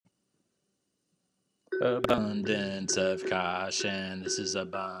Abundance of caution. This is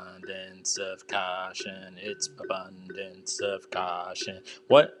abundance of caution. It's abundance of caution.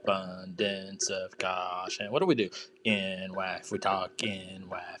 What abundance of caution? What do we do? In WAF, we talk in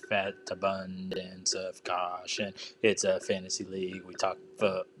WAF at abundance of caution. It's a fantasy league. We talk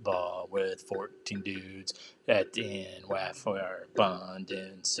football with 14 dudes at in WAF for our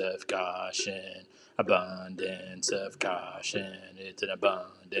abundance of caution. Abundance of caution. It's an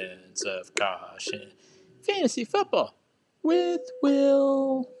abundance of caution. Fantasy football with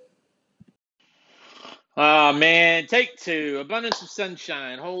Will. Oh man, take two. Abundance of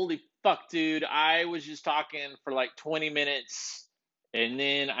sunshine. Holy fuck, dude. I was just talking for like 20 minutes and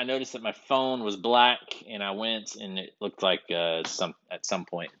then I noticed that my phone was black and I went and it looked like at some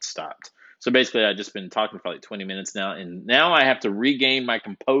point it stopped. So basically I've just been talking for like 20 minutes now and now I have to regain my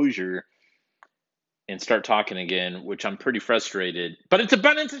composure and start talking again, which I'm pretty frustrated. But it's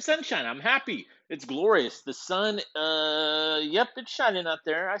abundance of sunshine. I'm happy. It's glorious. The sun, yep, it's shining out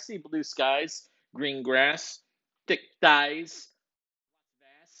there. I see blue skies, green grass, thick thighs.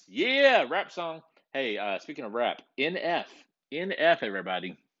 Yeah, rap song. Hey, speaking of rap, NF,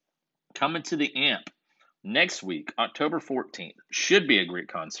 everybody, coming to the Amp next week, October 14th. Should be a great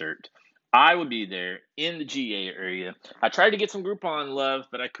concert. I will be there in the GA area. I tried to get some Groupon love,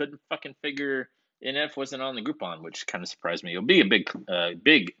 but I couldn't fucking figure NF wasn't on the Groupon, which kind of surprised me. It'll be a big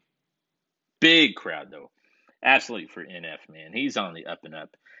crowd though. Absolutely for NF, man. He's on the up and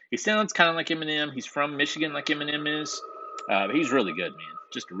up. He sounds kind of like Eminem. He's from Michigan, like Eminem is. But he's really good, man.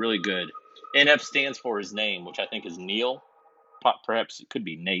 Just really good. NF stands for his name, which I think is Neil. Perhaps it could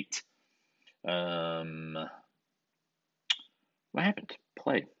be Nate. What happened?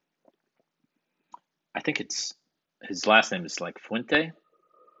 Play. I think it's his last name is like Fuente.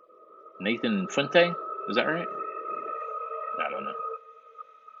 Nathan Fuente. Is that right? I don't know.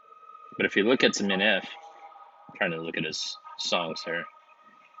 But if you look at some NF, I'm trying to look at his songs here.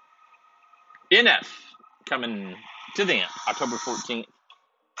 NF coming to the Amp, October 14th.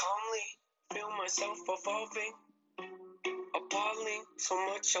 Calmly feel myself evolving, appalling, so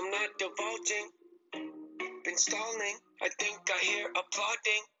much I'm not divulging. Been stalling, I think I hear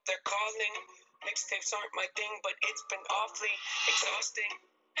applauding. They're calling. Mixtapes aren't my thing, but it's been awfully exhausting.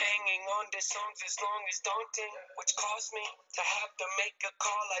 Hanging on to songs as long as daunting, which caused me to have to make a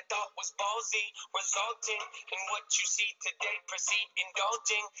call I thought was ballsy, resulting in what you see today. Proceed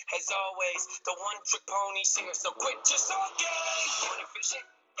indulging, as always. The one-trick pony's here, so quit just okay. Born efficient,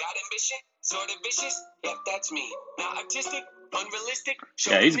 got ambition, sort of vicious. Yep, that's me. Not artistic, unrealistic.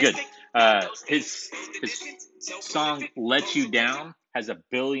 Yeah, he's good. His song "Let You Down" has 1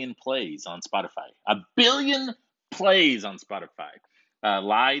 billion plays on Spotify. 1 billion plays on Spotify.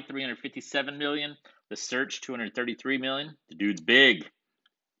 Lie 357 million. The Search 233 million. The dude's big.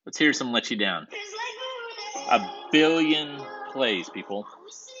 Let's hear some "Let You Down." 1 billion plays, people.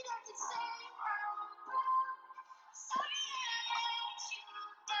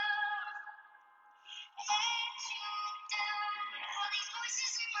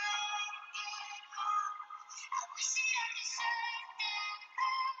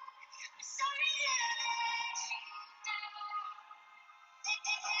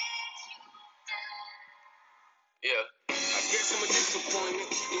 Yeah, I guess I'm a disappointment.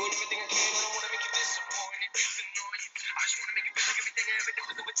 Doing everything I can, I don't want to make you disappointed. I just want to make you feel like everything I ever did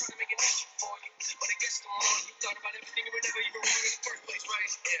was ever trying to make it easy for you. But I guess the more you thought about everything, you were never even wrong in the first place,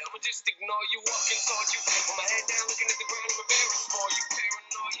 right? Yeah, I'ma just ignore you, walking towards you. With my head down, looking at the ground, I'm embarrassed for you.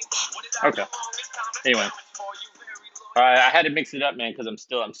 Paranoia. What did I do wrong this time? Anyway. I had to mix it up, man, because I'm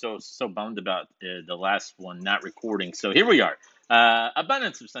so bummed about the last one not recording. So here we are.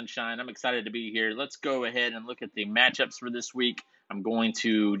 Abundance of sunshine. I'm excited to be here. Let's go ahead and look at the matchups for this week. I'm going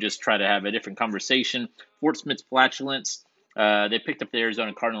to just try to have a different conversation. Fort Smith's Flatulence. They picked up the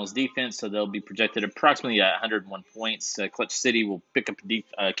Arizona Cardinals defense, so they'll be projected approximately at 101 points. Clutch City will pick up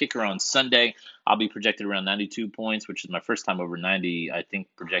a kicker on Sunday. I'll be projected around 92 points, which is my first time over 90, I think,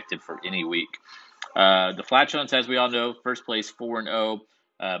 projected for any week. The Flatulence, as we all know, first place 4-0.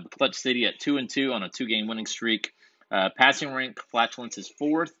 Clutch City at 2-2 on a 2-game winning streak. Passing rank, Flatulence is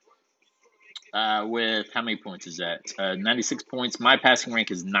 4th. With how many points is that? 96 points. My passing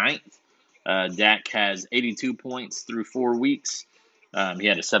rank is 9th. Dak has 82 points through 4 weeks. He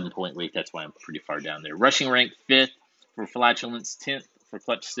had a 7-point week. That's why I'm pretty far down there. Rushing rank, 5th for Flatulence, 10th for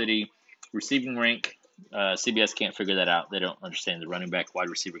Clutch City. Receiving rank, CBS can't figure that out. They don't understand the running back wide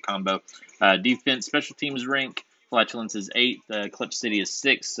receiver combo. Defense, special teams rank, Flatulence is 8th. Clutch City is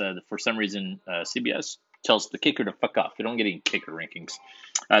 6th. For some reason, CBS tells the kicker to fuck off. They don't get any kicker rankings.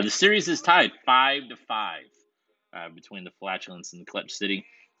 The series is tied 5-5 between the Flatulence and the Clutch City.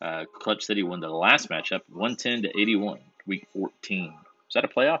 Clutch City won the last matchup, 110-81, week 14. Is that a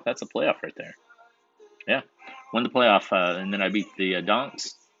playoff? That's a playoff right there. Yeah, won the playoff, and then I beat the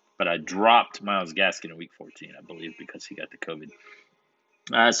Donks, but I dropped Miles Gaskin in week 14, I believe, because he got the COVID.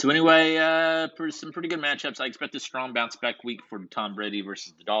 So anyway, some pretty good matchups. I expect a strong bounce back week for Tom Brady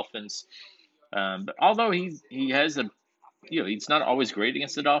versus the Dolphins. But although he has he's not always great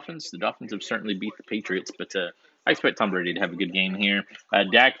against the Dolphins. The Dolphins have certainly beat the Patriots, but I expect Tom Brady to have a good game here.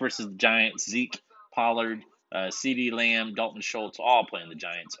 Dak versus the Giants. Zeke, Pollard, CeeDee Lamb, Dalton Schultz, all playing the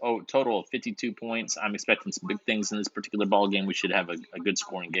Giants. Oh, total of 52 points. I'm expecting some big things in this particular ball game. We should have a good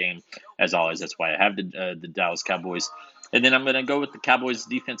scoring game, as always. That's why I have the Dallas Cowboys. And then I'm going to go with the Cowboys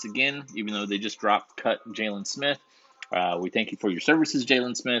defense again, even though they just cut Jalen Smith. We thank you for your services,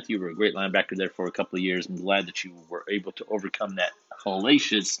 Jalen Smith. You were a great linebacker there for a couple of years. I'm glad that you were able to overcome that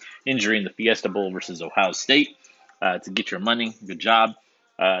hellacious injury in the Fiesta Bowl versus Ohio State to get your money. Good job.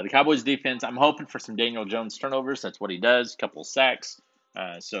 The Cowboys defense, I'm hoping for some Daniel Jones turnovers. That's what he does, a couple of sacks.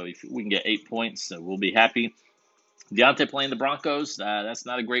 So if we can get 8 points, we'll be happy. Deontay playing the Broncos, that's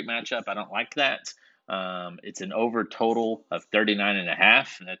not a great matchup. I don't like that. It's an over total of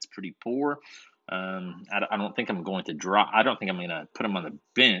 39.5. That's pretty poor. I don't think I'm going to drop. I don't think I'm going to put him on the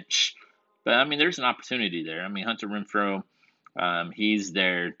bench. But, I mean, there's an opportunity there. I mean, Hunter Renfrow, he's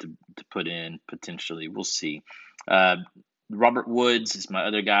there to put in potentially. We'll see. Robert Woods is my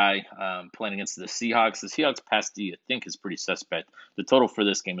other guy playing against the Seahawks. The Seahawks pass D, I think, is pretty suspect. The total for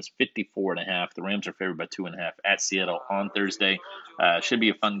this game is 54.5. The Rams are favored by 2.5 at Seattle on Thursday. Should be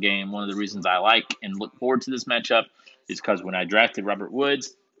a fun game. One of the reasons I like and look forward to this matchup is because when I drafted Robert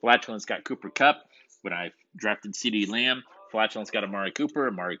Woods, Flatulence got Cooper Kupp. When I drafted CeeDee Lamb, Flatulence got Amari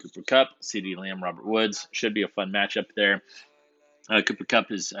Cooper Kupp, CeeDee Lamb, Robert Woods. Should be a fun matchup there. Cooper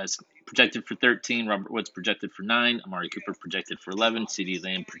Kupp is projected for 13. Robert Woods projected for 9. Amari Cooper projected for 11. CeeDee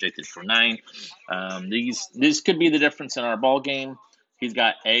Lamb projected for 9. This could be the difference in our ball game. He's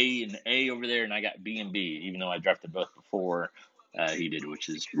got A and A over there, and I got B and B, even though I drafted both before he did, which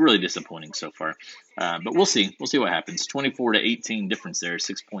is really disappointing so far. But we'll see. We'll see what happens. 24-18 difference there,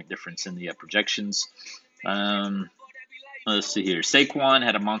 6-point difference in the projections. Let's see here. Saquon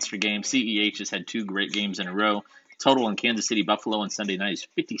had a monster game. CEH has had 2 great games in a row. Total in Kansas City, Buffalo on Sunday night is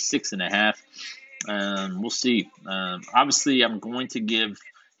 56.5. We'll see. Obviously, I'm going to give.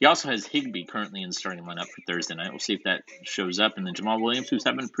 He also has Higbee currently in the starting lineup for Thursday night. We'll see if that shows up. And then Jamal Williams, who's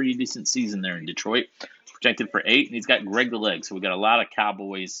having a pretty decent season there in Detroit, projected for 8. And he's got Greg the Leg. So we got a lot of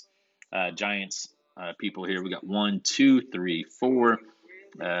Cowboys, Giants people here. We got 1, 2, 3, 4,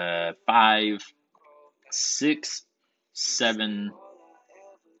 5, 6, 7,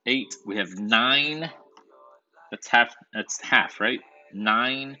 8. We have 9. That's half, right?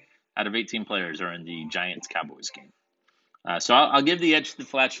 9 out of 18 players are in the Giants-Cowboys game. So I'll give the edge to the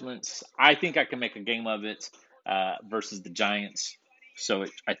Flatulence. I think I can make a game of it versus the Giants. So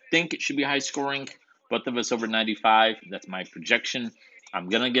I think it should be high scoring. Both of us over 95. That's my projection. I'm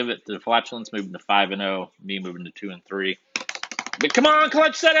going to give it to the Flatulence, moving to 5-0. Me moving to 2-3. But come on,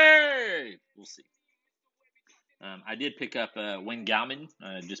 Clutch City! We'll see. I did pick up Wayne Gallman.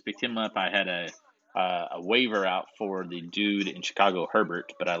 Just picked him up. I had a waiver out for the dude in Chicago,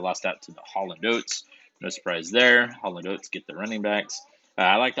 Herbert, but I lost out to the Holland Oates. No surprise there. Holland Oates get the running backs.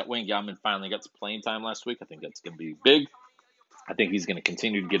 I like that Wayne Gallman finally got some playing time last week. I think that's going to be big. I think he's going to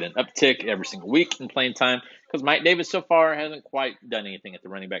continue to get an uptick every single week in playing time because Mike Davis so far hasn't quite done anything at the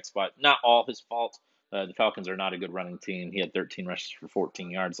running back spot. Not all his fault. The Falcons are not a good running team. He had 13 rushes for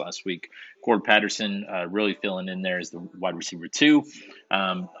 14 yards last week. Cord Patterson really filling in there as the wide receiver 2.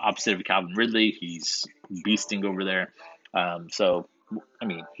 Opposite of Calvin Ridley, he's beasting over there. So, I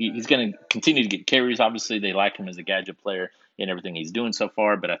mean, he's going to continue to get carries. Obviously, they like him as a gadget player in everything he's doing so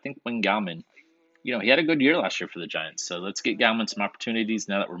far. But I think Wayne Gallman, he had a good year last year for the Giants. So let's get Gallman some opportunities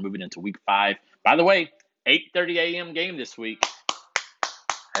now that we're moving into week 5. By the way, 8:30 a.m. game this week.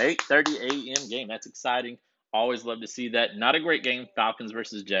 8:30 a.m. game. That's exciting. Always love to see that. Not a great game, Falcons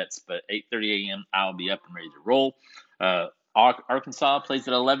versus Jets, but 8:30 a.m. I'll be up and ready to roll. Arkansas plays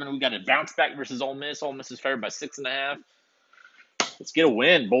at 11. We got a bounce back versus Ole Miss. Ole Miss is favored by 6.5. Let's get a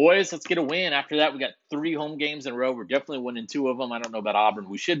win, boys. Let's get a win. After that, we got 3 home games in a row. We're definitely winning 2 of them. I don't know about Auburn.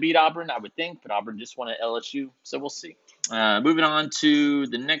 We should beat Auburn, I would think, but Auburn just won at LSU, so we'll see. Moving on to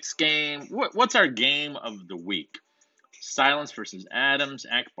the next game. What's our game of the week? Silence versus Adams,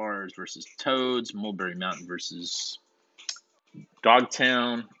 Akbars versus Toads, Mulberry Mountain versus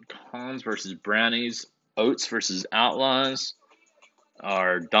Dogtown, Cons versus Brownies, Oats versus Outlaws,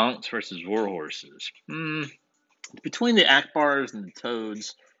 or Donks versus Warhorses. Between the Akbars and the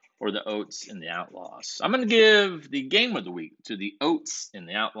Toads or the Oats and the Outlaws? I'm going to give the game of the week to the Oats and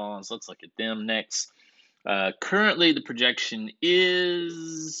the Outlaws. Let's look at them next. Currently, the projection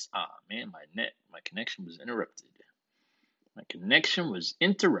is... my connection was interrupted. My connection was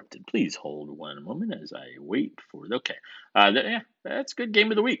interrupted. Please hold one moment as I wait for it. Okay. That's a good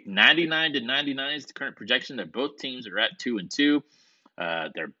game of the week. 99-99 is the current projection. That both teams are at 2-2.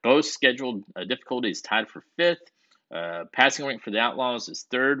 They're both scheduled difficulty is tied for 5th. Passing rank for the Outlaws is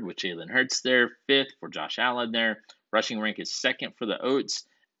 3rd with Jalen Hurts there. 5th for Josh Allen there. Rushing rank is 2nd for the Oats.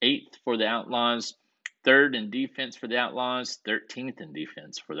 8th for the Outlaws. 3rd in defense for the Outlaws. 13th in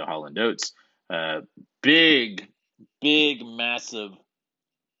defense for the Holland Oats. Big, massive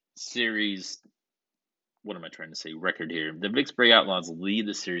series. What am I trying to say? Record here. The Vicksburg Outlaws lead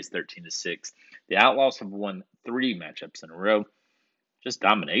the series 13-6. The Outlaws have won 3 matchups in a row. Just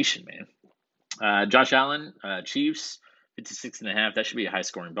domination, man. Josh Allen, Chiefs, 56.5. That should be a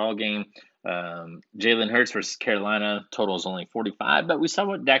high-scoring ball game. Jalen Hurts versus Carolina, total is only 45, but we saw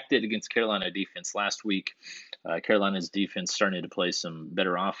what Dak did against Carolina defense last week. Carolina's defense starting to play some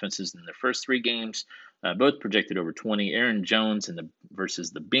better offenses in their first 3 games. Both projected over 20. Aaron Jones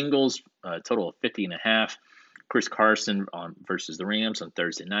versus the Bengals, total of 50.5. Chris Carson versus the Rams on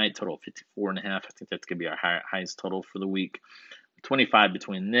Thursday night, total of 54.5. I think that's going to be our highest total for the week. 25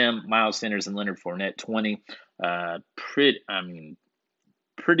 between them. Miles Sanders and Leonard Fournette, 20.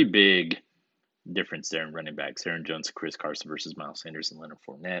 Pretty big difference there in running backs. Aaron Jones, Chris Carson versus Miles Sanders and Leonard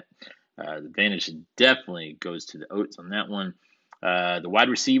Fournette. The advantage definitely goes to the Oats on that one. The wide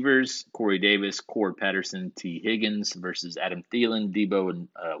receivers, Corey Davis, Cord Patterson, T. Higgins versus Adam Thielen, Debo, and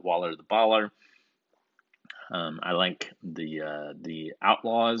Waller the Baller. I like the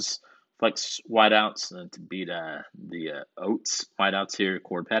Outlaws flex wideouts to beat the Oats wideouts here.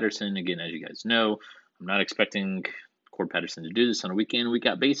 Cord Patterson, again, as you guys know, I'm not expecting Cord Patterson to do this on a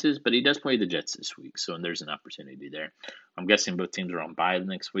week-out basis, but he does play the Jets this week, so there's an opportunity there. I'm guessing both teams are on bye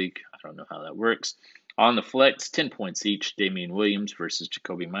next week. I don't know how that works. On the flex, 10 points each, Damian Williams versus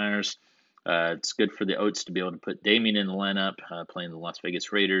Jacoby Myers. It's good for the Oats to be able to put Damian in the lineup, playing the Las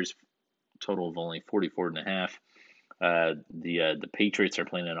Vegas Raiders, total of only 44.5. The Patriots are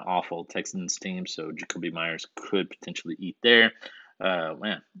playing an awful Texans team, so Jacoby Myers could potentially eat there.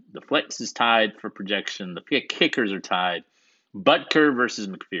 Man, the flex is tied for projection. The kickers are tied. Butker versus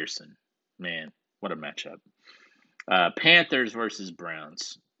McPherson. Man, what a matchup. Panthers versus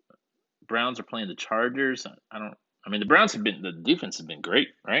Browns. Browns are playing the Chargers. The defense has been great,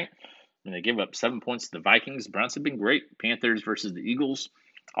 right? They gave up 7 points to the Vikings. The Browns have been great. Panthers versus the Eagles.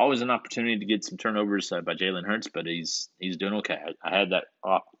 Always an opportunity to get some turnovers by Jalen Hurts, but he's doing okay. I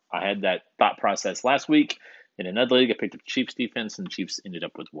had that thought process last week. In another league, I picked up Chiefs defense, and the Chiefs ended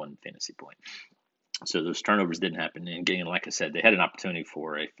up with 1 fantasy point. So those turnovers didn't happen. And again, like I said, they had an opportunity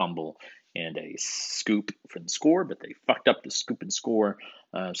for a fumble and a scoop for the score, but they fucked up the scoop and score.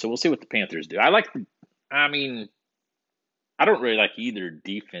 So we'll see what the Panthers do. I don't really like either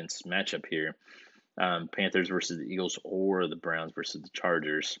defense matchup here. Panthers versus the Eagles or the Browns versus the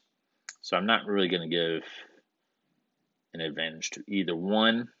Chargers. So I'm not really going to give an advantage to either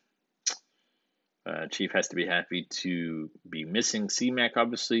one. Chief has to be happy to be missing C-Mac,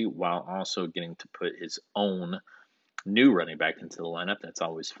 obviously, while also getting to put his own new running back into the lineup. That's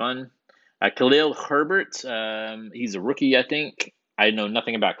always fun. Khalil Herbert, he's a rookie, I think. I know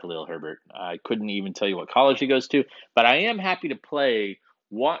nothing about Khalil Herbert. I couldn't even tell you what college he goes to, but I am happy to play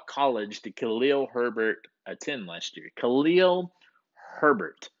what college did Khalil Herbert attend last year. Khalil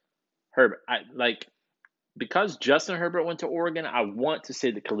Herbert. Because Justin Herbert went to Oregon, I want to say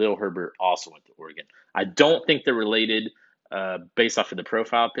that Khalil Herbert also went to Oregon. I don't think they're related based off of the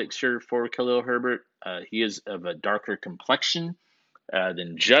profile picture for Khalil Herbert. He is of a darker complexion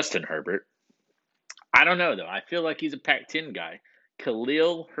than Justin Herbert. I don't know, though. I feel like he's a Pac-10 guy.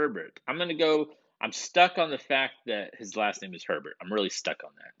 Khalil Herbert. I'm stuck on the fact that his last name is Herbert. I'm really stuck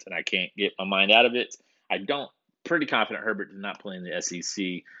on that, and I can't get my mind out of it. Pretty confident Herbert did not play in the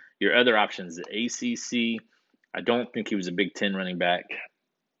SEC. Your other option is the ACC. I don't think he was a Big Ten running back.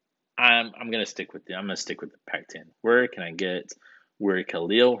 I'm going to stick with I'm going to stick with the Pac-10. Where can I get where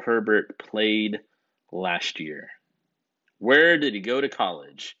Khalil Herbert played last year? Where did he go to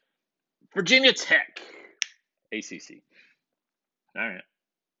college? Virginia Tech. ACC. All right.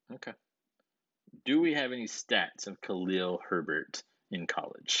 Okay. Do we have any stats of Khalil Herbert in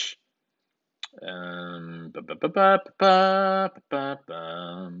college? Not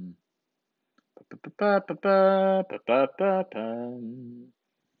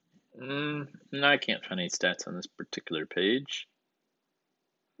I can't find any stats on this particular page.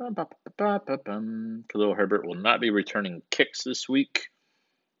 Khalil Herbert will not be returning kicks this week.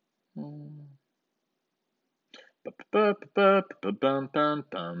 I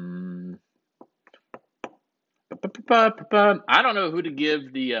don't know who to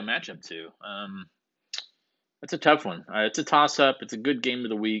give the matchup to. It's a tough one. It's a toss-up. It's a good game of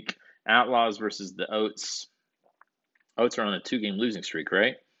the week. Outlaws versus the Oats. Oats are on a 2-game losing streak,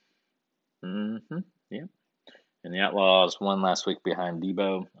 right? Yeah. And the Outlaws won last week behind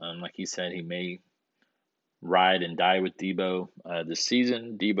Debo. Like he said, he may ride and die with Debo this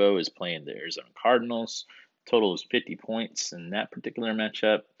season. Debo is playing the Arizona Cardinals. Total is 50 points in that particular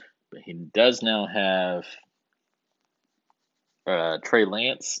matchup. But he does now have Trey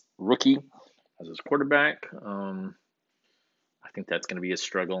Lance, rookie, as his quarterback. I think that's going to be a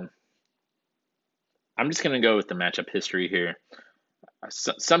struggle. I'm just going to go with the matchup history here.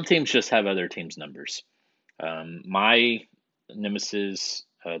 Some teams just have other teams' numbers. My nemesis,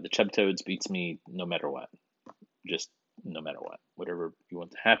 the Chub Toads, beats me no matter what. Just no matter what. Whatever you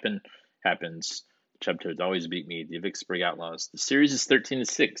want to happen, happens. The Chub Toads always beat me. The Vicksburg Outlaws. The series is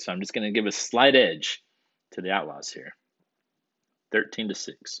 13-6, so I'm just going to give a slight edge to the Outlaws here.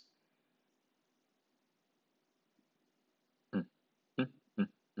 13-6.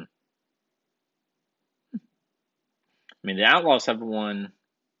 I mean, the Outlaws have won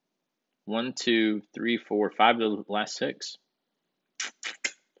 1, 2, 3, 4, 5 of the last 6.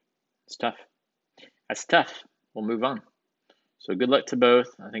 It's tough. That's tough. We'll move on. So good luck to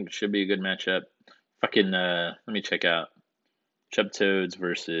both. I think it should be a good matchup. Let me check out Chub Toads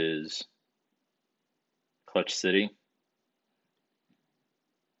versus Clutch City.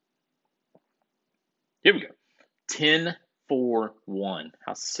 Here we go. 10-4-1.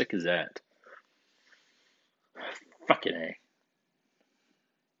 How sick is that? Fucking A.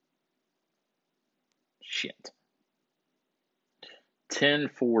 Shit.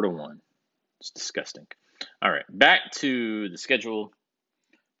 10-4-1. It's disgusting. All right, back to the schedule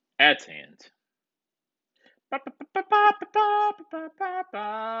at hand.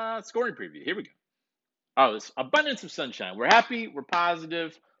 Scoring preview. Here we go. Oh, it's abundance of sunshine. We're happy. We're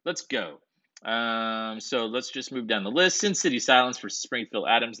positive. Let's go. So let's just move down the list. Sin City Silence versus Springfield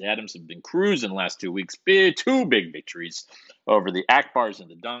Adams. The Adams have been cruising the last 2 weeks. Two big victories over the Akbars and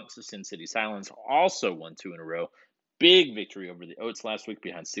the Dunks. The Sin City Silence also won 2 in a row. Big victory over the Oats last week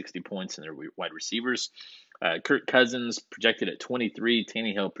behind 60 points in their wide receivers. Kirk Cousins projected at 23.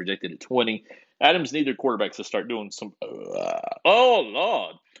 Tannehill projected at 20. Adams need their quarterbacks to start doing some.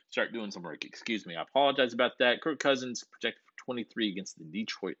 Start doing some work. Excuse me. I apologize about that. Kirk Cousins projected for 23 against the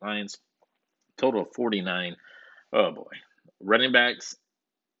Detroit Lions. Total of 49. Oh boy. Running backs: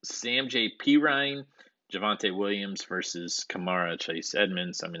 Sam J. Pirine, Javonte Williams versus Kamara Chase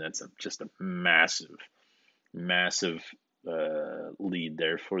Edmonds. I mean, that's just a massive lead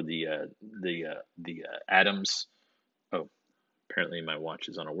there for the Adams. Oh, apparently my watch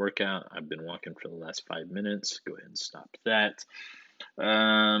is on a workout. I've been walking for the last 5 minutes. Go ahead and stop that.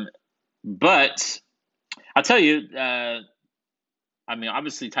 But I'll tell you, I mean,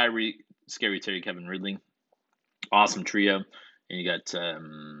 obviously Tyreek, Scary Terry, Kevin Ridley, awesome trio, and you got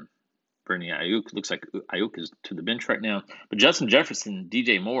Bernie Ayuk. Looks like Ayuk is to the bench right now, but Justin Jefferson,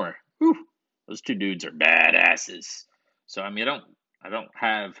 DJ Moore, whew, those two dudes are badasses. So I mean, I don't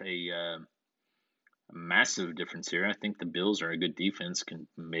have a massive difference here. I think the Bills are a good defense. Can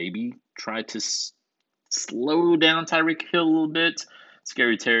maybe try to slow down Tyreek Hill a little bit.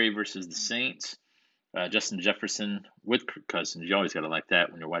 Scary Terry versus the Saints. Justin Jefferson with Kirk Cousins. You always got to like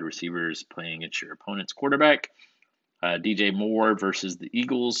that when your wide receiver is playing at your opponent's quarterback. DJ Moore versus the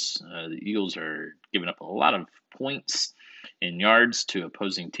Eagles. The Eagles are giving up a lot of points and yards to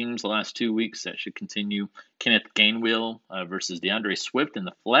opposing teams the last 2 weeks. That should continue. Kenneth Gainwell versus DeAndre Swift in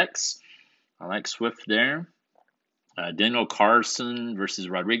the flex. I like Swift there. Daniel Carson versus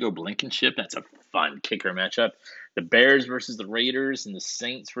Rodrigo Blankenship. That's a fun kicker matchup. The Bears versus the Raiders and the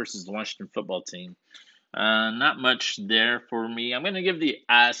Saints versus the Washington football team. Not much there for me. I'm going to give the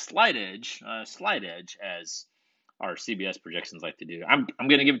slight edge as our CBS projections like to do. I'm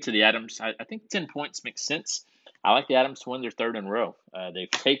going to give it to the Adams. I think 10 points makes sense. I like the Adams to win their 3rd in a row. They've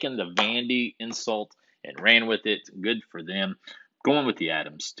taken the Vandy insult and ran with it. Good for them. Going with the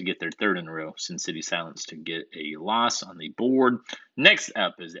Adams to get their 3rd in a row. Sin City Silence to get a loss on the board. Next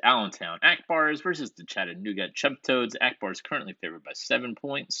up is the Allentown Akbars versus the Chattanooga Chub Toads. Akbars currently favored by 7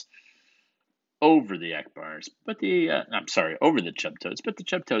 points over the Akbars, but over the Chub Toads. But the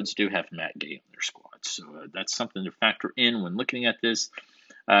Chub Toads do have Matt Gay on their squad, so that's something to factor in when looking at this.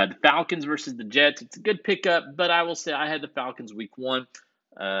 The Falcons versus the Jets. It's a good pickup, but I will say I had the Falcons week 1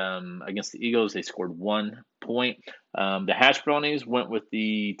 against the Eagles. They scored 1 point. The Hash Brownies went with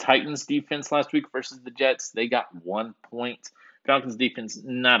the Titans defense last week versus the Jets. They got 1 point. Falcons defense,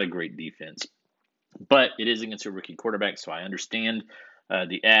 not a great defense. But it is against a rookie quarterback, so I understand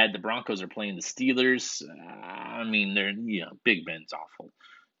the ad. The Broncos are playing the Steelers. I mean, they're, Big Ben's awful.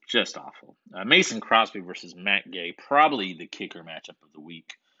 Just awful. Mason Crosby versus Matt Gay, probably the kicker matchup of the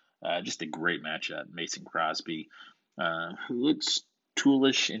week. Just a great matchup. Mason Crosby, who looks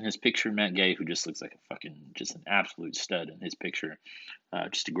toolish in his picture. Matt Gay, who just looks like just an absolute stud in his picture.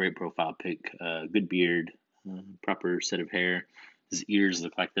 Just a great profile pic. Good beard, proper set of hair. His ears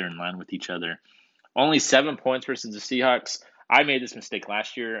look like they're in line with each other. Only 7 points versus the Seahawks. I made this mistake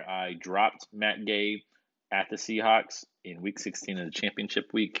last year. I dropped Matt Gay at the Seahawks in Week 16 of the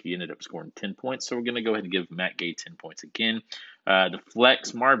championship week. He ended up scoring 10 points, so we're going to go ahead and give Matt Gay 10 points again. The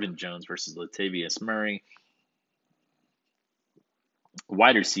flex, Marvin Jones versus Latavius Murray.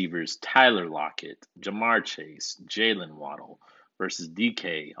 Wide receivers, Tyler Lockett, Jamar Chase, Jalen Waddle versus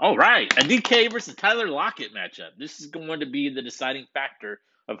DK. All right, a DK versus Tyler Lockett matchup. This is going to be the deciding factor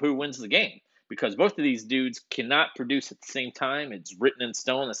of who wins the game, because both of these dudes cannot produce at the same time. It's written in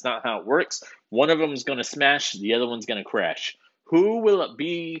stone. That's not how it works. One of them is going to smash. The other one's going to crash. Who will it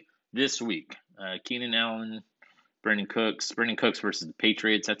be this week? Keenan Allen, Brandon Cooks. Brandon Cooks versus the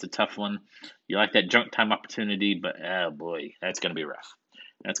Patriots. That's a tough one. You like that junk time opportunity, but oh boy, that's going to be rough.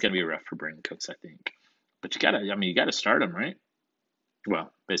 That's going to be rough for Brandon Cooks, I think. But you got to start him, right?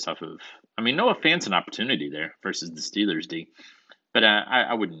 Well, based off of, Noah Fant's an opportunity there versus the Steelers D. But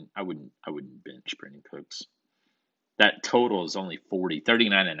I wouldn't bench Brandon Cooks. That total is only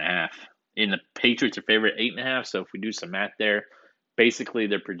 39.5. And the Patriots are favored 8.5. So if we do some math there, basically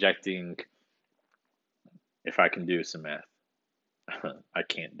they're projecting, if I can do some math, I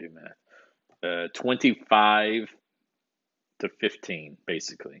can't do math, 25 to 15,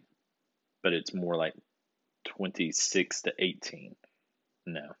 basically. But it's more like 26 to 18.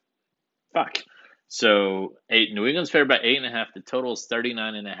 No. Fuck. So New England's favored by 8.5. The total is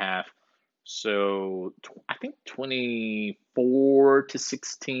 39.5. So I think 24 to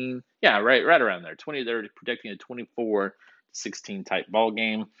 16. Yeah, right around there. They're projecting a 24 to 16 type ball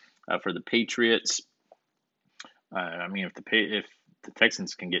game for the Patriots. If the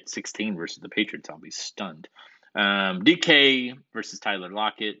Texans can get 16 versus the Patriots, I'll be stunned. DK versus Tyler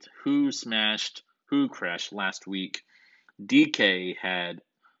Lockett. Who crashed last week? DK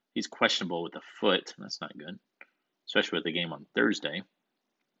he's questionable with a foot. That's not good, especially with the game on Thursday.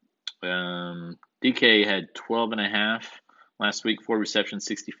 DK had 12.5 last week, 4 receptions,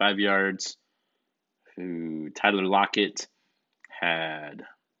 65 yards. Tyler Lockett had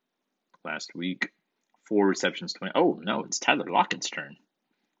last week 4 receptions, 20. Oh no, it's Tyler Lockett's turn.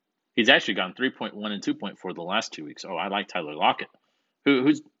 He's actually gone 3.1 and 2.4 the last 2 weeks. Oh, I like Tyler Lockett.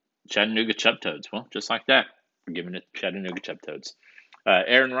 Who's Chattanooga Chuptoads? Well, just like that, we're giving it Chattanooga Chuptoads.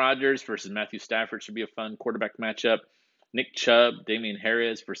 Aaron Rodgers versus Matthew Stafford should be a fun quarterback matchup. Nick Chubb, Damian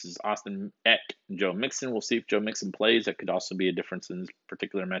Harris versus Austin Eck and Joe Mixon. We'll see if Joe Mixon plays. That could also be a difference in this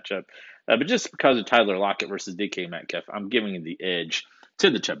particular matchup. But just because of Tyler Lockett versus DK Metcalf, I'm giving the edge to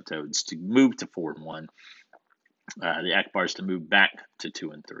the Chuptoads to move to 4-1. The Akbars to move back to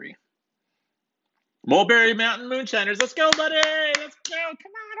 2-3. Mulberry Mountain Moonshiners, let's go, buddy! Let's go!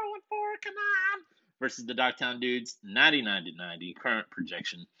 Come on, 0-4, come on! Versus the Dogtown Dudes, 99-90, current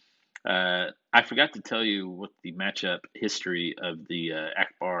projection. I forgot to tell you what the matchup history of the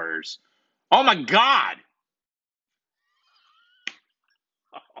Akbars. Oh my God!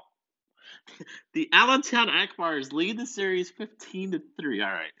 The Allentown Akbars lead the series 15-3.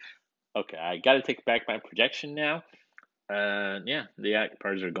 All right. Okay, I got to take back my projection now. The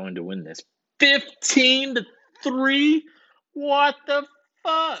Akbars are going to win this 15-3. What the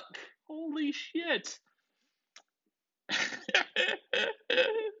fuck? Holy shit!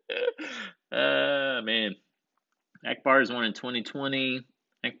 Man. Akbars won in 2020.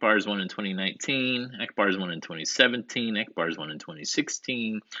 Akbars won in 2019. Akbars won in 2017. Akbars won in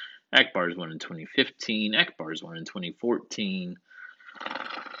 2016. Akbars won in 2015. Akbars won in 2014.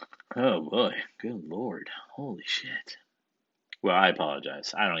 Oh boy, good lord, holy shit. Well, I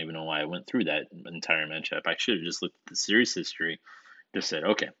apologize. I don't even know why I went through that entire matchup. I should have just looked at the series history. Just said,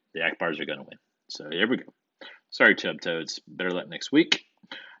 okay, the Akbars are going to win. So here we go. Sorry, Chubtoads. Better luck next week.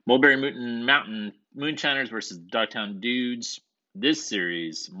 Mulberry Mountain Moonshiners versus Dogtown Dudes. This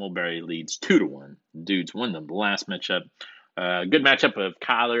series, Mulberry leads 2-1. Dudes won the last matchup. Good matchup of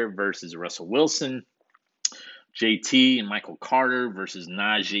Kyler versus Russell Wilson. JT and Michael Carter versus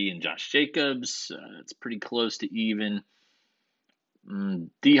Najee and Josh Jacobs. It's pretty close to even.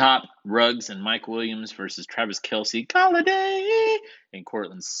 D-Hop, Ruggs, and Mike Williams versus Travis Kelce, Galladay, and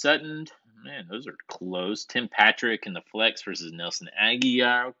Cortland Sutton. Man, those are close. Tim Patrick in the flex versus Nelson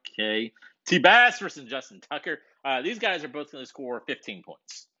Aguilar. Okay. T-Bass versus Justin Tucker. These guys are both going to score 15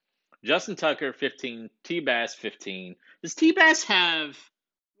 points. Justin Tucker, 15. T-Bass, 15. Does T-Bass have...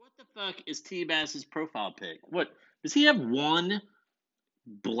 What the fuck is T-Bass's profile pic? What? Does he have one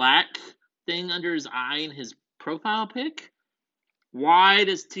black thing under his eye in his profile pic? Why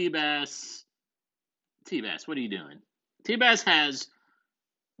does T-Bass... T-Bass, what are you doing? T-Bass has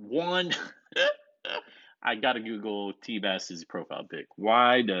one... I gotta Google T-Bass's profile pic.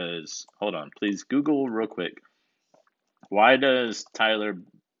 Why does... Hold on, please Google real quick. Why does Tyler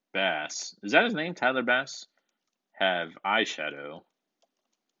Bass... Is that his name, Tyler Bass? Have eyeshadow,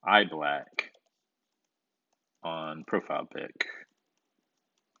 eye black on profile pic.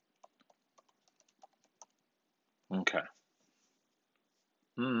 Okay.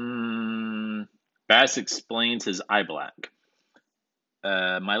 Bass explains his eye black.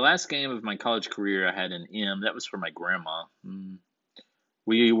 My last game of my college career, I had an M. That was for my grandma.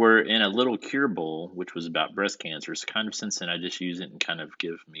 We were in a little cure bowl, which was about breast cancer. So kind of since then, I just use it and kind of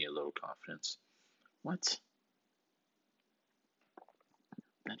give me a little confidence. What?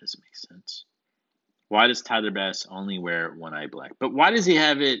 That doesn't make sense. Why does Tyler Bass only wear one eye black? But why does he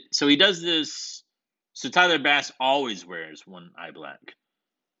have it? So he does this. So Tyler Bass always wears one eye black.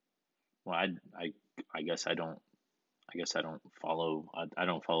 Well, I guess I don't. I guess I don't follow. I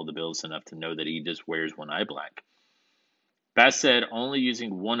don't follow the Bills enough to know that he just wears one eye black. Bass said only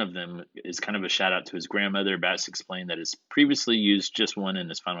using one of them is kind of a shout out to his grandmother. Bass explained that his previously used just one in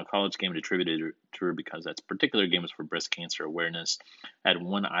his final college game and attributed it to her because that particular game was for breast cancer awareness. Had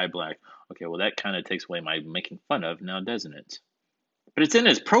one eye black. Okay, well that kind of takes away my making fun of now, doesn't it? But it's in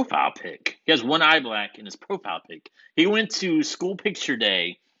his profile pic. He has one eye black in his profile pic. He went to school picture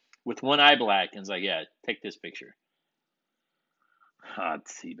day with one eye black and was like, yeah, take this picture.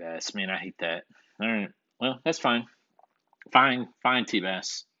 T-Bass, man, I hate that. All right, well, that's fine. Fine,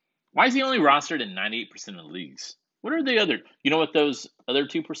 T-Bass. Why is he only rostered in 98% of the leagues? What are the other... You know what those other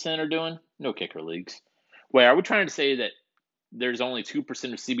 2% are doing? No kicker leagues. Wait, are we trying to say that there's only 2%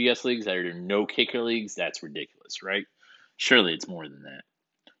 of CBS leagues that are no kicker leagues? That's ridiculous, right? Surely it's more than that.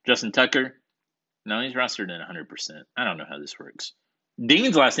 Justin Tucker? No, he's rostered in 100%. I don't know how this works.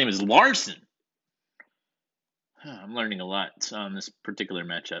 Dean's last name is Larson. I'm learning a lot on this particular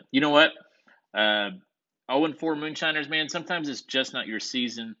matchup. You know what? 0-4 Moonshiners, man, sometimes it's just not your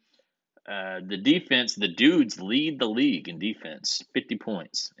season. The defense, the dudes lead the league in defense, 50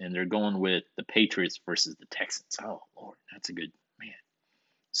 points, and they're going with the Patriots versus the Texans. Oh, Lord, that's a good, man,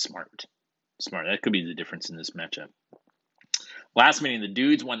 smart. That could be the difference in this matchup. Last meeting, the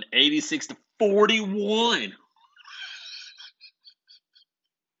dudes won 86-41.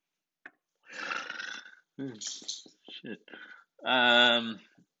 Shit.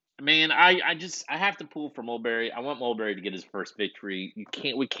 Man, I have to pull for Mulberry. I want Mulberry to get his first victory. We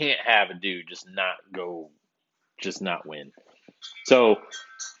can't have a dude just not win. So,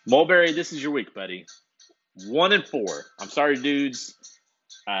 Mulberry, this is your week, buddy. 1-4. I'm sorry, dudes.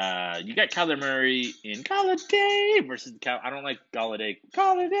 You got Kyler Murray in Galladay versus I don't like Galladay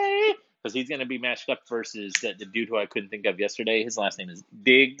because he's going to be matched up versus the dude who I couldn't think of yesterday. His last name is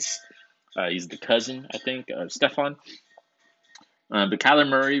Diggs. He's the cousin, I think, of Stephon. But Kyler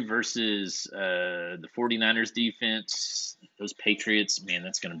Murray versus the 49ers defense, those Patriots, man,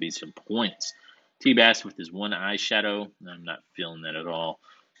 that's going to be some points. T-Bass with his one eye shadow, I'm not feeling that at all.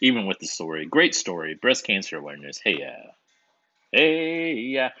 Even with the story. Great story. Breast cancer awareness. Hey,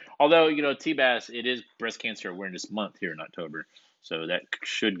 yeah. Although, T-Bass, it is Breast Cancer Awareness Month here in October. So that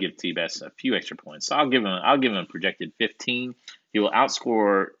should give T-Bass a few extra points. So I'll give him a projected 15. He will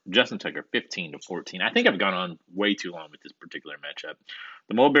outscore Justin Tucker 15-14. I think I've gone on way too long with this particular matchup.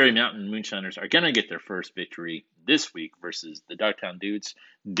 The Mulberry Mountain Moonshiners are going to get their first victory this week versus the Dogtown Dudes.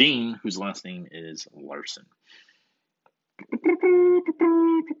 Dean, whose last name is Larson.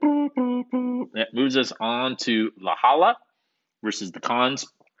 That moves us on to Lahala versus the Cons.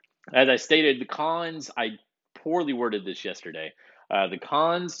 As I stated, the Cons, I poorly worded this yesterday. The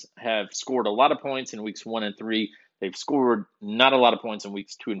Cons have scored a lot of points in weeks 1 and 3. They've scored not a lot of points in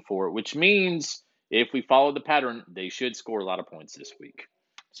weeks 2 and 4, which means if we follow the pattern, they should score a lot of points this week.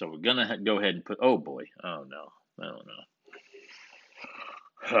 So we're going to go ahead and put, oh boy, oh no, I don't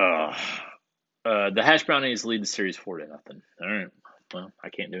know. The Hash Brownies lead the series 4-0. All right, well, I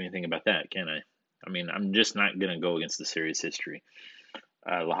can't do anything about that, can I? I mean, I'm just not going to go against the series history.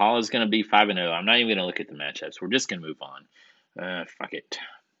 Lahala is going to be 5-0. I'm not even going to look at the matchups. We're just going to move on. Fuck it.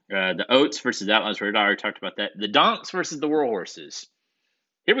 The Oats versus Outlaws Radar. I already talked about that. The Donks versus the Warhorses.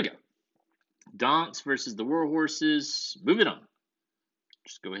 Here we go. Donks versus the Warhorses. Move it on.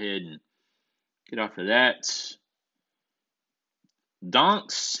 Just go ahead and get off of that.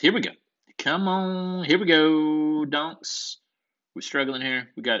 Donks. Here we go. Come on. Here we go. Donks. We're struggling here.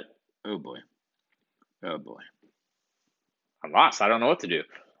 We got, oh boy. Oh boy. I'm lost. I don't know what to do.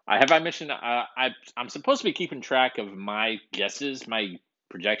 I mentioned I'm supposed to be keeping track of my guesses, my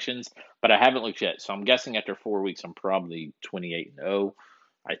projections, but I haven't looked yet. So I'm guessing after 4 weeks, I'm probably 28-0.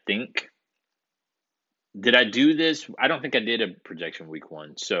 I think. Did I do this? I don't think I did a projection week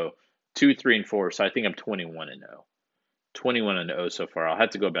 1. So 2, 3, and 4. So I think I'm 21-0. 21-0 so far. I'll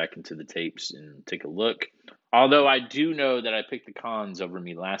have to go back into the tapes and take a look. Although I do know that I picked the Cons over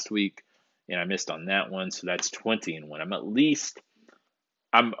me last week, and I missed on that one. So that's 20-1.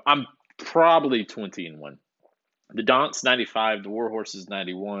 I'm probably 20-1. The Donks 95, the Warhorses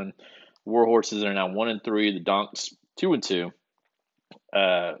 91. Warhorses are now 1-3. The Donks 2-2.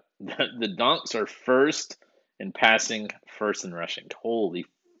 The Donks are first in passing, first in rushing. Holy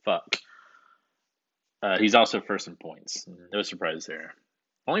fuck. He's also first in points. No surprise there.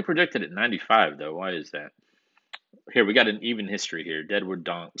 Only projected at 95 though. Why is that? Here we got an even history here. Deadwood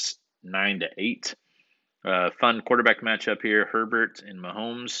Donks 9-8. Fun quarterback matchup here. Herbert and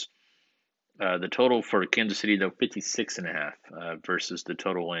Mahomes. The total for Kansas City though 56.5 versus the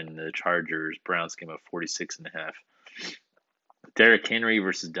total in the Chargers Browns game of 46.5. Derrick Henry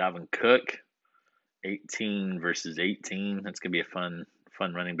versus Dalvin Cook, 18 versus 18. That's gonna be a fun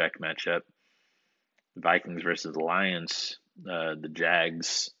running back matchup. Vikings versus Lions. The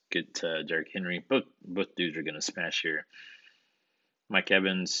Jags get Derrick Henry. Both dudes are gonna smash here. Mike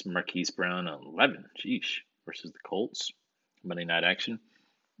Evans, Marquise Brown, 11. Sheesh. Versus the Colts. Monday night action.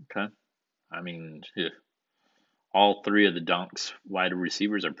 Okay. I mean, all 3 of the Donks wide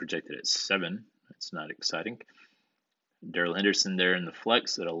receivers are projected at 7. That's not exciting. Darrell Henderson there in the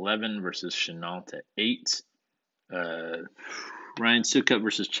flex at 11 versus Chenault at 8. Ryan Sukkot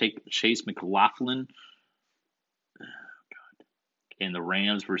versus Chase McLaughlin. Oh, God. And the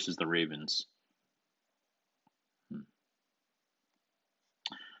Rams versus the Ravens.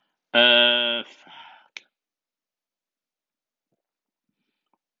 Fuck.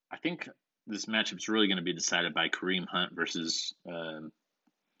 I think this matchup's really going to be decided by Kareem Hunt versus the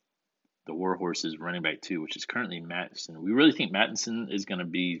Warhorses running back 2, which is currently Mattison. We really think Mattison is going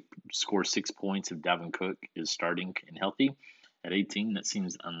to score 6 points if Dalvin Cook is starting and healthy at 18. That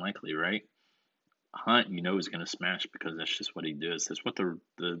seems unlikely, right? Hunt, is going to smash because that's just what he does. That's what the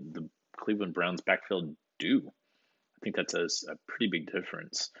Cleveland Browns backfield do. I think that's a pretty big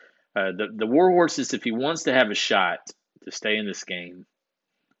difference. The Warhorses, if he wants to have a shot to stay in this game,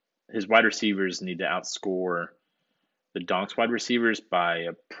 his wide receivers need to outscore the Donks wide receivers by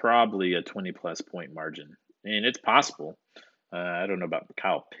probably a 20-plus point margin. And it's possible. I don't know about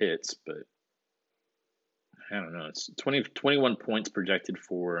Kyle Pitts, but I don't know. It's 21 points projected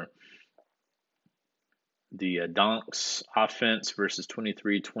for the Donks offense versus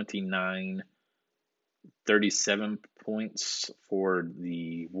 23, 29, 37 points for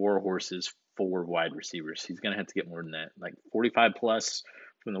the Warhorses 4 wide receivers. He's going to have to get more than that, like 45 plus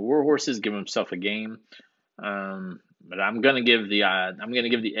from the Warhorses, give himself a game. But I'm gonna give the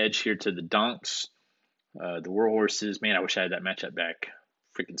edge here to the Donks. The Warhorses, man, I wish I had that matchup back.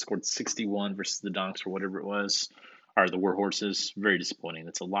 Freaking scored 61 versus the Donks or whatever it was, or the Warhorses. Very disappointing.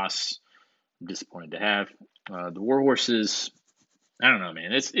 That's a loss I'm disappointed to have. The Warhorses, I don't know,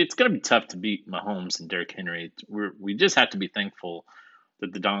 man. It's gonna be tough to beat Mahomes and Derrick Henry. We just have to be thankful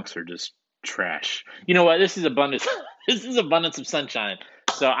that the Donks are just trash. You know what? This is abundance. This is abundance of sunshine.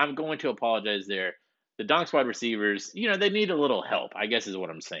 So I'm going to apologize there. The Donks wide receivers, they need a little help, I guess is what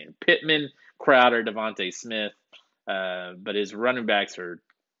I'm saying. Pittman, Crowder, Devontae Smith, but his running backs are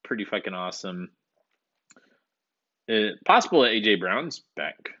pretty fucking awesome. Possible that A.J. Brown's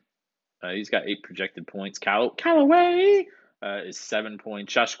back. He's got 8 projected points. Callaway is 7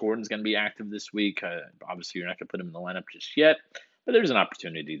 points. Josh Gordon's going to be active this week. Obviously, you're not going to put him in the lineup just yet, but there's an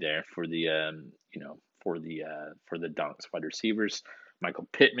opportunity there for the for the Donks wide receivers. Michael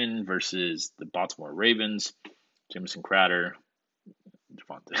Pittman versus the Baltimore Ravens. Jamison Crowder.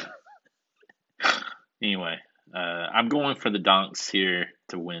 Devontae. Anyway, I'm going for the Donks here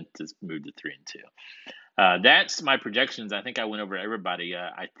to win, to move to 3-2. That's my projections. I think I went over everybody.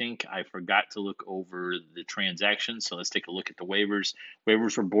 I think I forgot to look over the transactions, so let's take a look at the waivers.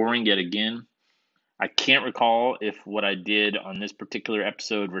 Waivers were boring yet again. I can't recall if what I did on this particular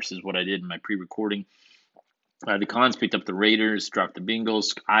episode versus what I did in my pre-recording. The Cons picked up the Raiders, dropped the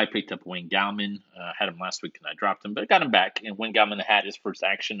Bengals. I picked up Wayne Gallman. Had him last week and I dropped him, but got him back. And Wayne Gallman had his first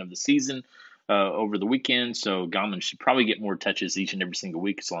action of the season over the weekend, so Gallman should probably get more touches each and every single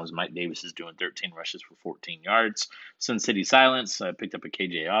week as long as Mike Davis is doing 13 rushes for 14 yards. Sun City Silence picked up a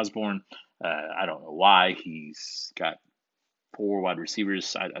KJ Osborne. I don't know why. He's got 4 wide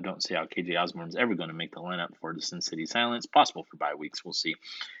receivers. I don't see how KJ Osborne's ever going to make the lineup for the Sin City Silence. Possible for bye weeks. We'll see.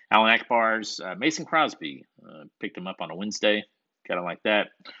 Alan Akbar's Mason Crosby. Picked him up on a Wednesday. Kind of like that.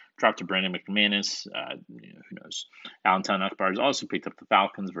 Dropped to Brandon McManus. Who knows? Allentown Akbar's also picked up the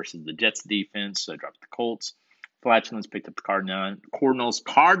Falcons versus the Jets defense. Dropped the Colts. Flatulence picked up the Cardinals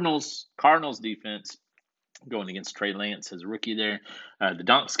defense. Going against Trey Lance as a rookie there. The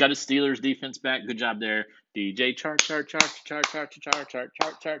Donks got his Steelers defense back. Good job there. DJ chart.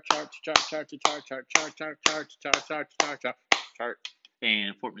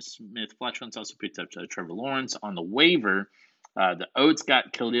 And Fort Smith Fletchlands also picked up Trevor Lawrence on the waiver. The Oats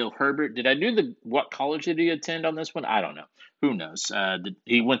got Khalil Herbert. Did I do what college did he attend on this one? I don't know. Who knows?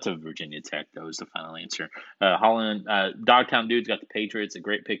 He went to Virginia Tech, though, is the final answer. Dogtown Dudes got the Patriots, a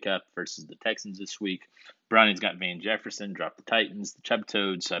great pickup versus the Texans this week. Brownies got Van Jefferson, dropped the Titans. The Chub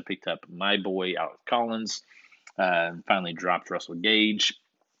Toads picked up my boy Alex Collins. Finally dropped Russell Gage.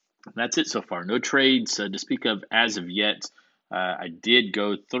 That's it so far. No trades to speak of as of yet. I did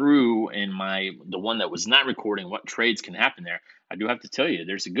go through in the one that was not recording what trades can happen there. I do have to tell you,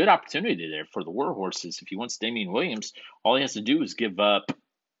 there's a good opportunity there for the Warhorses. If he wants Damian Williams, all he has to do is give up.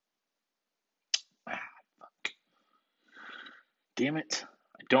 Damn it.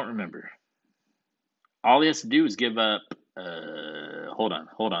 I don't remember. All he has to do is give up. Hold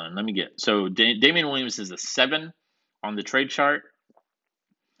on. Let me get. So Damian Williams is a 7 on the trade chart.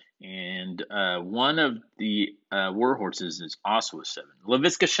 And one of the Warhorses is also a 7.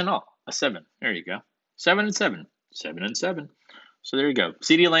 Laviska Shenault, a 7. There you go. 7 and 7. 7 and 7. So there you go.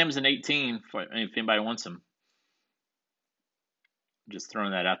 CeeDee Lamb's an 18 if anybody wants him. Just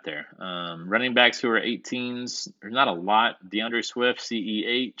throwing that out there. Running backs who are 18s, there's not a lot. DeAndre Swift,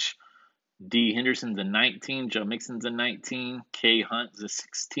 CEH. D. Henderson's a 19. Joe Mixon's a 19. K. Hunt's a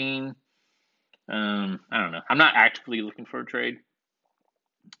 16. I don't know. I'm not actively looking for a trade.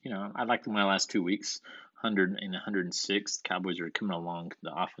 I liked my last 2 weeks, 100 and 106. The Cowboys are coming along.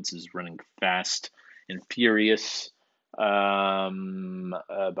 The offense is running fast and furious. I was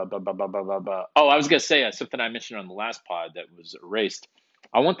going to say something I mentioned on the last pod that was erased.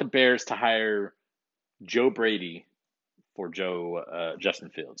 I want the Bears to hire Joe Brady for Justin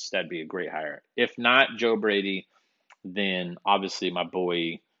Fields. That'd be a great hire. If not Joe Brady, then obviously my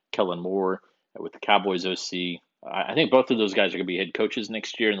boy Kellen Moore with the Cowboys OC. I think both of those guys are going to be head coaches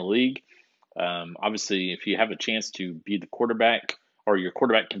next year in the league. Obviously, if you have a chance to be the quarterback, or your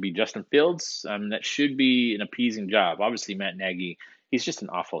quarterback can be Justin Fields, that should be an appeasing job. Obviously, Matt Nagy, he's just an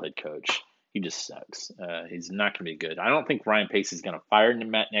awful head coach. He just sucks. He's not going to be good. I don't think Ryan Pace is going to fire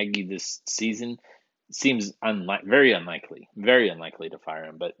Matt Nagy this season. It seems very unlikely to fire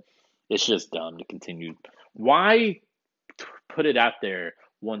him, but it's just dumb to continue. Why put it out there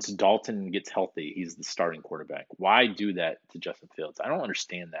once Dalton gets healthy, he's the starting quarterback? Why do that to Justin Fields? I don't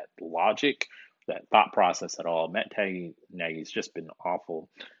understand that logic, that thought process at all. Matt Nagy's just been awful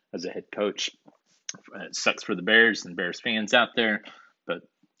as a head coach. It sucks for the Bears and Bears fans out there, but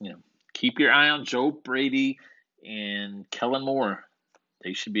keep your eye on Joe Brady and Kellen Moore.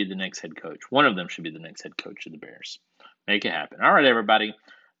 They should be the next head coach. One of them should be the next head coach of the Bears. Make it happen. All right, everybody.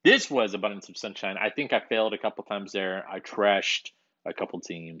 This was Abundance of Sunshine. I think I failed a couple times there. I trashed a couple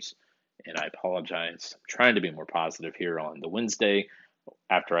teams, and I apologize. I'm trying to be more positive here on the Wednesday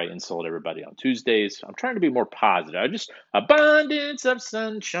after I insult everybody on Tuesdays. I'm trying to be more positive. Abundance of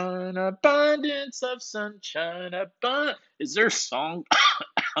sunshine, abundance of sunshine, Is there a song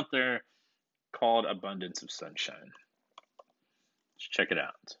out there called Abundance of Sunshine? Let's check it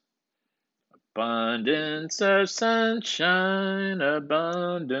out. Abundance of sunshine,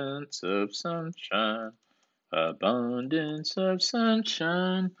 abundance of sunshine, abundance of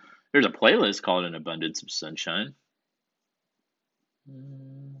sunshine. There's a playlist called An Abundance of Sunshine.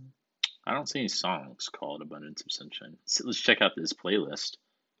 I don't see any songs called Abundance of Sunshine. So let's check out this playlist.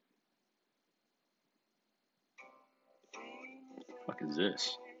 What the fuck is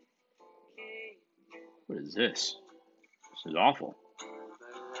this? What is this? This is awful.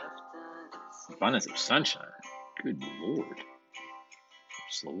 Abundance of Sunshine. Good lord.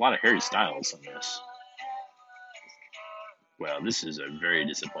 There's a lot of Harry Styles on this. Well, this is a very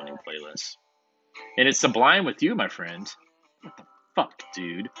disappointing playlist. And it's Sublime with You, my friend. What the fuck,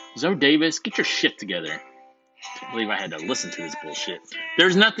 dude? Zoe Davis, get your shit together. I can't believe I had to listen to this bullshit.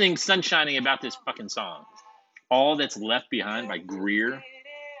 There's nothing sunshiny about this fucking song. All That's Left Behind by Greer.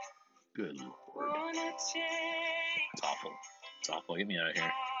 Good lord. It's awful. It's awful. Get me out of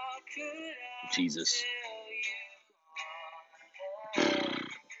here. Jesus.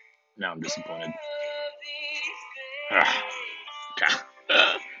 Now I'm disappointed.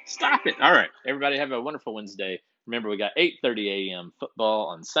 Stop it. All right. Everybody have a wonderful Wednesday. Remember, we got 8:30 a.m. football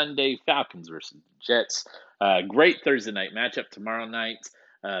on Sunday, Falcons versus Jets. Great Thursday night matchup tomorrow night.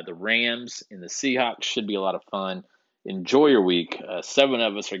 The Rams and the Seahawks should be a lot of fun. Enjoy your week. 7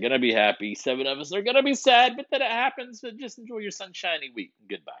 of us are going to be happy. 7 of us are going to be sad, but that it happens. So just enjoy your sunshiny week.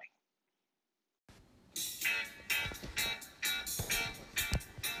 Goodbye.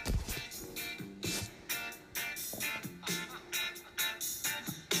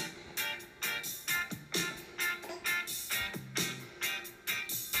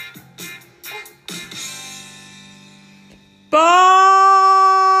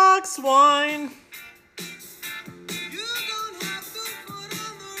 Box wine.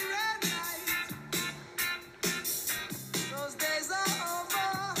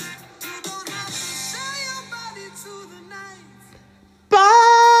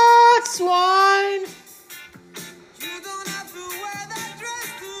 Box wine.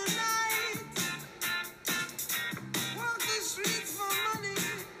 Box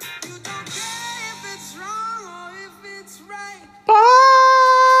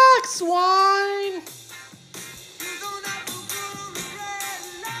wine.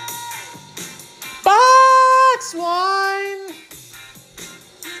 Box wine.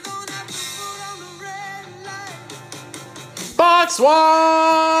 Box wine.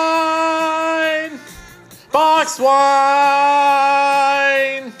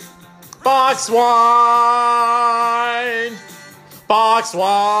 Box wine. Box wine. Box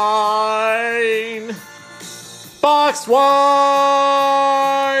wine. Box wine.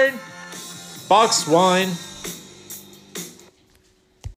 Box wine.